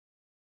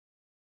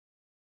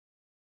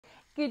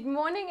Good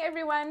morning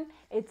everyone,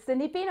 it's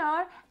Cindy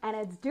Pinar and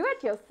it's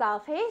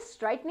Do-It-Yourself Hair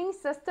Straightening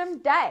System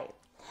Day.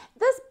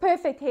 This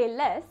perfect hair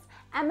Liss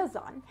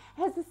Amazon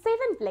has a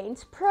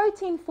 7-blend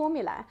protein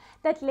formula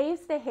that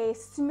leaves the hair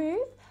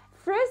smooth,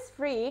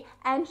 frizz-free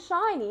and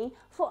shiny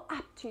for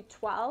up to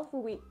 12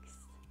 weeks.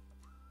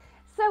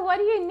 So what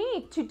do you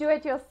need to do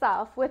it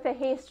yourself with a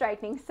hair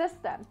straightening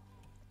system?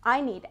 I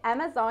need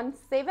Amazon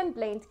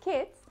 7-blend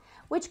kits,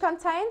 which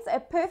contains a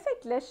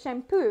perfect Liss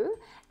shampoo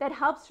that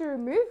helps to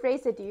remove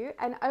residue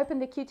and open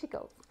the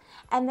cuticles.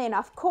 And then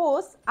of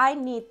course, I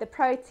need the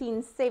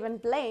Protein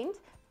 7-blend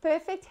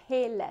Perfect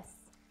Hair Liss.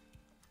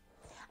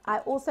 I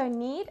also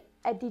need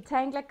a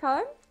detangler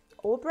comb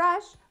or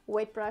brush.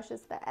 Wet brush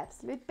is the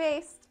absolute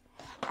best.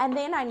 And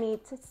then I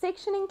need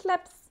sectioning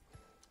clips,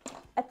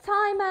 a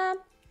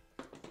timer,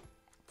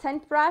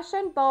 tint brush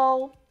and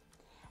bowl,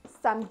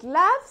 some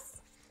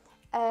gloves,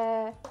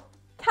 a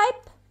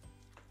cape,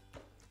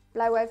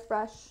 blow wave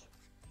brush,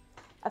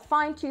 a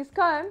fine tooth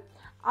comb.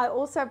 I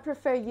also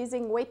prefer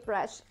using wet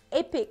brush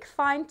Epic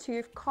fine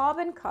tooth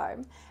carbon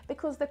comb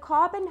because the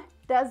carbon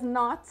does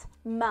not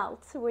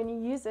melt when you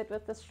use it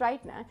with the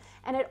straightener,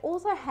 and it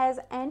also has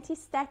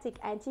anti-static,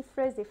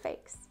 anti-frizz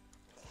effects.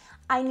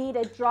 I need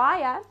a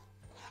dryer,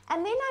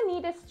 and then I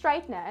need a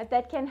straightener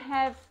that can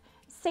have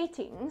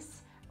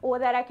settings or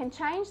that I can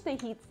change the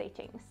heat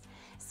settings.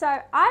 So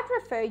I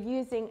prefer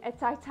using a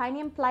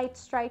titanium plate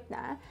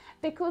straightener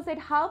because it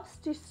helps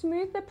to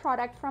smooth the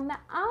product from the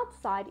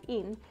outside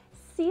in,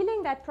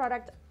 sealing that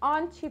product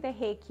onto the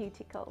hair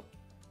cuticle.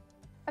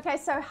 Okay,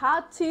 so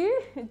how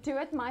to do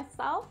it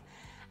myself?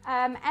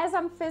 As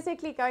I'm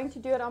physically going to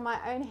do it on my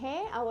own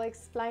hair, I will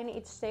explain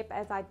each step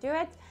as I do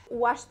it.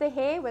 Wash the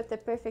hair with the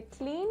Perfect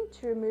Clean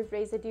to remove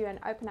residue and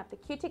open up the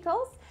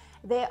cuticles.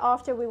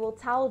 Thereafter, we will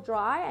towel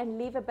dry and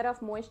leave a bit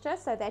of moisture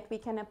so that we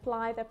can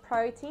apply the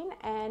protein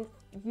and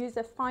use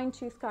a fine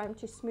tooth comb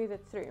to smooth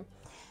it through.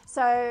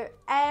 So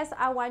as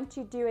I want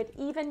to do it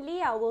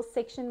evenly, I will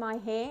section my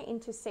hair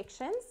into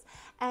sections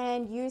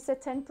and use a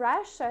tint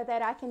brush so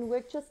that I can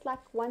work just like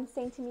 1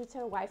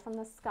 centimeter away from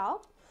the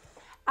scalp.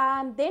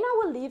 Then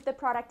I will leave the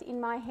product in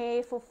my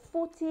hair for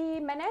 40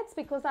 minutes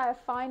because I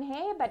have fine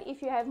hair, but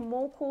if you have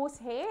more coarse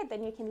hair,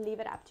 then you can leave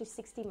it up to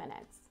 60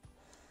 minutes.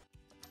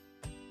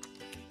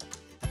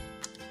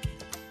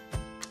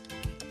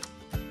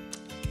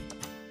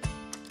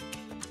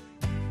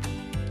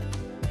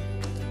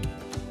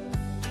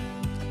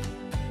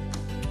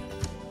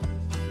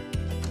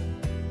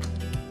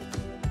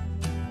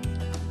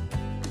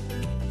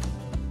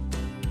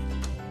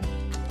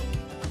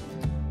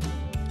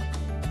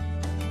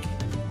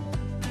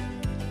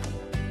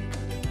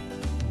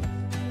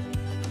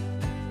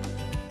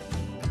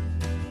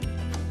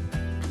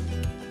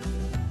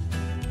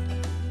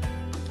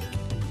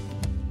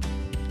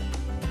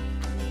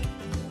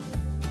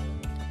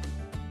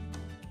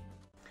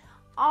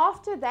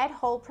 After that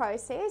whole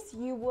process,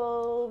 you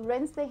will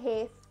rinse the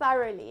hair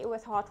thoroughly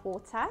with hot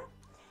water,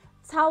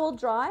 towel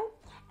dry,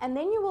 and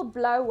then you will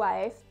blow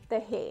wave the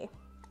hair,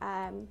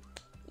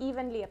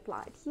 evenly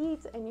applied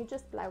heat, and you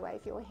just blow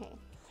wave your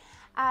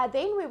hair.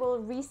 Then we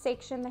will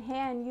resection the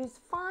hair and use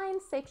fine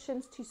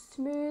sections to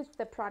smooth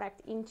the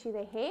product into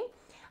the hair.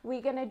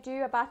 We're going to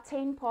do about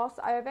 10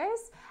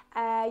 pass-overs.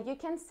 You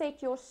can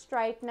set your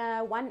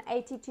straightener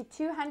 180 to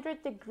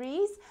 200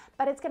 degrees,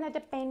 but it's going to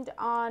depend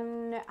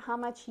on how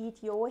much heat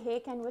your hair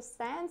can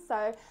withstand.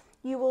 So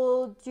you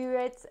will do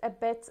it a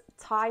bit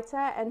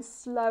tighter and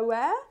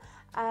slower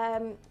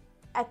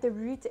at the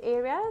root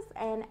areas,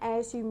 and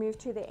as you move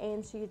to the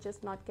ends, you're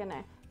just not going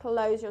to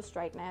close your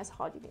straightener as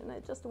hard. You're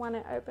going to just want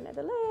to open it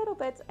a little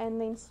bit and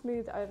then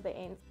smooth over the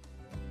ends.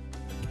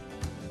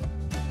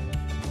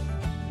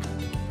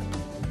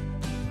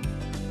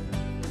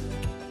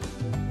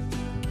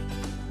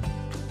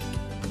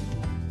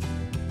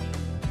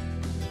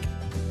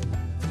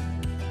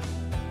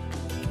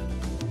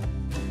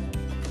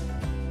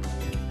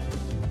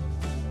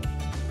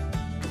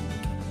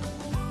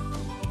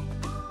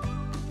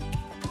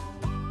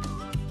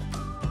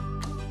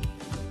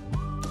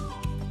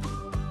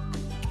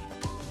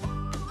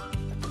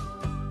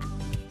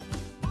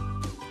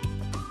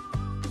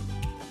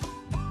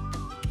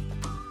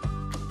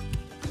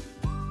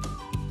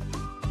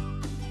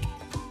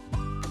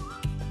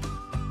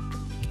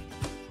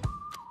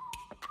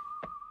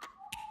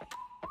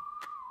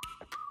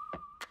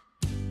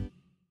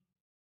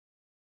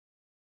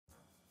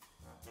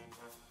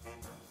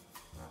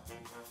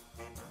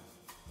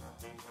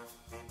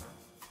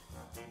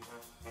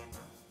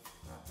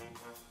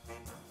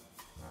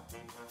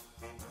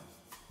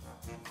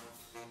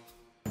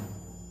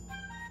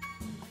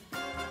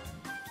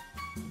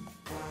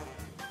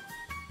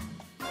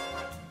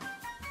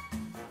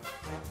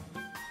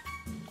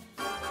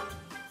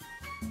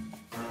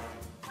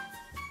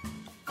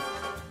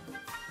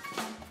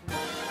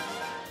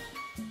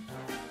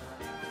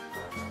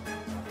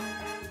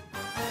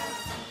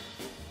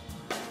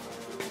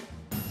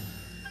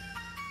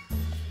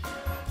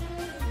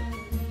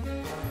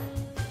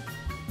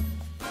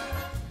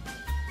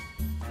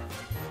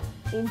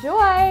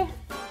 Enjoy!